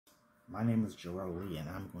My name is Jerrell and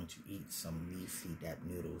I'm going to eat some leafy dap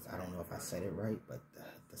noodles. I don't know if I said it right, but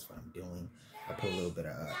that's what I'm doing. I put a little bit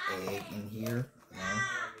of egg in here. You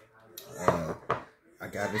know? I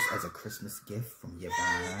got this as a Christmas gift from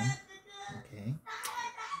Yvonne. Okay.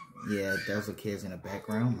 Yeah, those are kids in the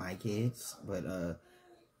background, my kids. But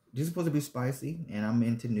this is supposed to be spicy, and I'm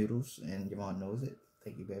into noodles, and Yvonne knows it.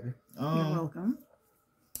 Thank you, baby. You're welcome.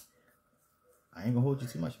 I ain't gonna hold you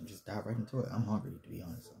too much. I'm just dive right into it. I'm hungry, to be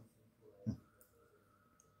honest. So.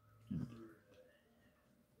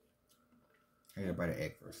 I gotta bite an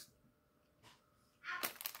egg first.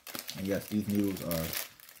 And yes, these noodles are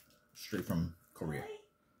straight from Korea.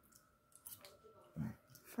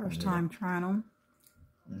 First time trying them.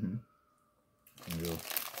 Mm-hmm.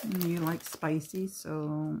 You like spicy,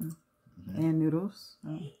 so and noodles.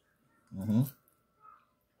 So.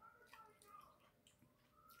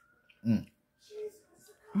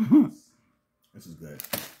 This is good.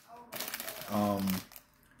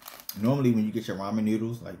 Normally when you get your ramen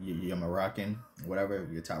noodles, like your Moroccan, whatever,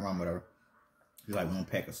 your top ramen, whatever, you like 1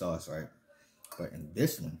 pack of sauce, right? But in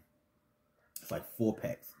this one, it's like 4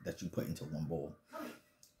 packs that you put into one bowl.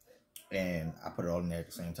 And I put it all in there at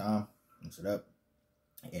the same time, mix it up,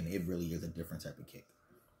 and it really is a different type of kick.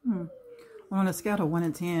 Well, on a scale of 1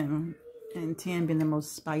 to 10, and 10 being the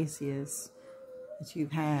most spiciest that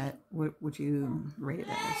you've had, what would you rate it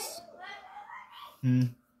as?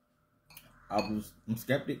 I'm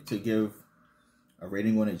skeptic to give a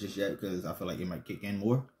rating on it just yet because I feel like it might kick in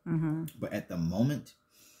more. But at the moment,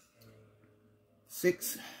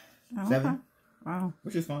 6, 7. Okay. Wow.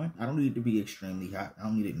 Which is fine. I don't need it to be extremely hot. I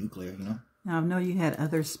don't need it nuclear, you know? Now, I know you had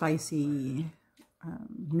other spicy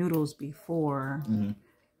noodles before.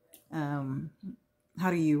 How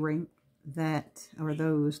do you rate that or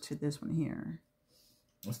those to this one here?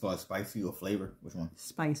 As far as spicy or flavor, which one?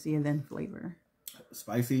 Spicy and then flavor.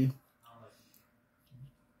 Spicy.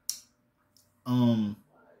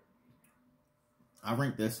 I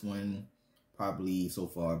rank this one probably so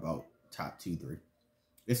far about top 2, 3.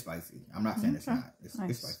 It's spicy. I'm not saying it's not. It's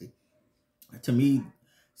spicy. To me,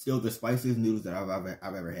 still the spiciest noodles that I've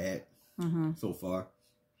ever had so far.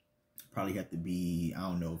 Probably have to be, I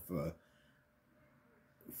don't know, for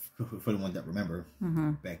the ones that remember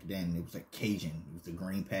back then, it was like Cajun. It was the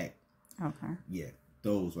green pack. Okay. Yeah,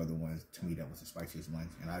 those were the ones to me that was the spiciest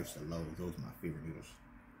ones, and I used to love those. Those were my favorite noodles.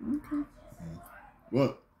 Okay.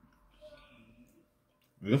 Well,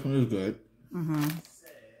 this one is good.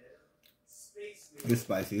 It's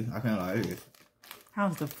spicy. I can't lie. It is.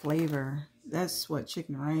 How's the flavor? That's what,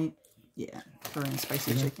 chicken, right? Yeah, Korean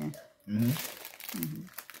spicy chicken.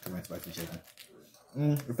 Korean spicy chicken.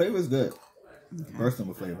 The flavor is good. Bursting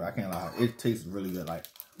with flavor. I can't lie. It tastes really good. Like,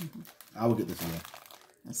 I would get this again.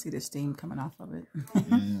 I see the steam coming off of it.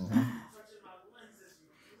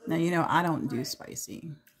 Now, you know, I don't do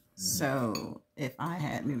spicy. So, if I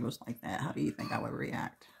had noodles like that, how do you think I would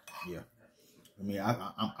react? Yeah. I mean,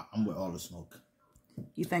 I'm with all the smoke.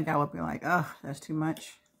 You think I would be like, oh, that's too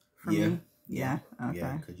much for me? Yeah. Okay.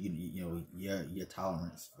 Yeah, because you know your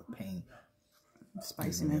tolerance for pain,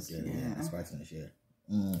 spiciness. Yeah, spiciness. Yeah.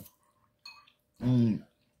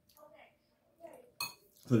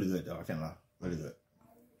 Pretty good though. I can't lie. Really good.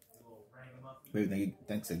 Baby,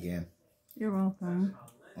 thanks again. You're welcome.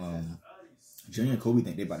 Jenny and Kobe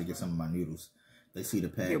think they about to get some of my noodles. They see the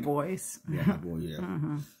pack. Your boys. Yeah, my boy. Yeah.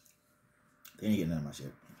 They ain't getting none of my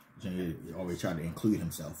shit. Jenny always tried to include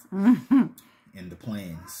himself in the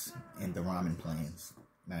plans, in the ramen plans.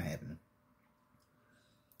 Not happening.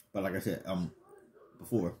 But like I said,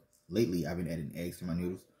 before, lately I've been adding eggs to my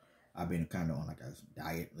noodles. I've been kind of on like a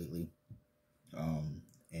diet lately.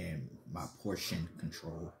 And my portion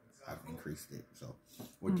control, I've increased it. So,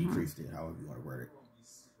 or decreased it, however you want to word it.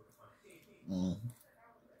 I've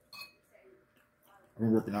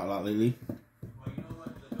been working out a lot lately.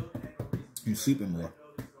 And sleeping more.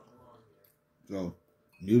 So,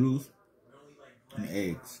 noodles and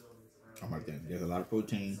eggs are my thing. There's a lot of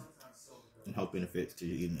protein and health benefits to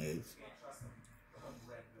eating eggs.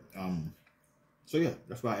 So yeah,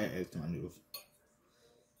 that's why I add eggs to my noodles.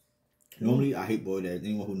 Normally, I hate boiled eggs.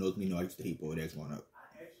 Anyone who knows me knows I used to hate boiled eggs growing up.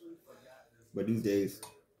 But these days,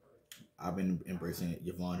 I've been embracing it.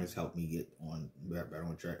 Yvonne has helped me get on better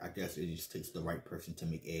on track. I guess it just takes the right person to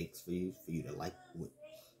make eggs for you to like.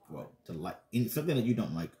 Something that you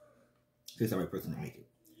don't like. It takes the right person to make it.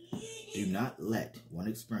 Do not let one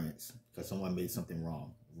experience, because someone made something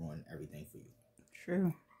wrong, ruin everything for you.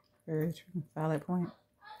 True. Very true. Valid point.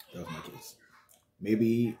 That was my case.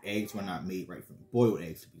 Maybe eggs were not made right for me. Boiled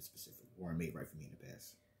eggs, to be specific, weren't made right for me in the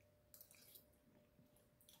past.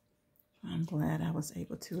 I'm glad I was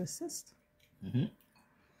able to assist.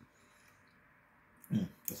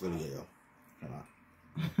 It's really good, though. Come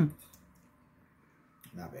on.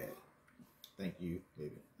 Not bad. Thank you,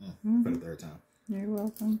 baby. For the third time. You're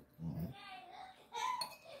welcome. Mm-hmm.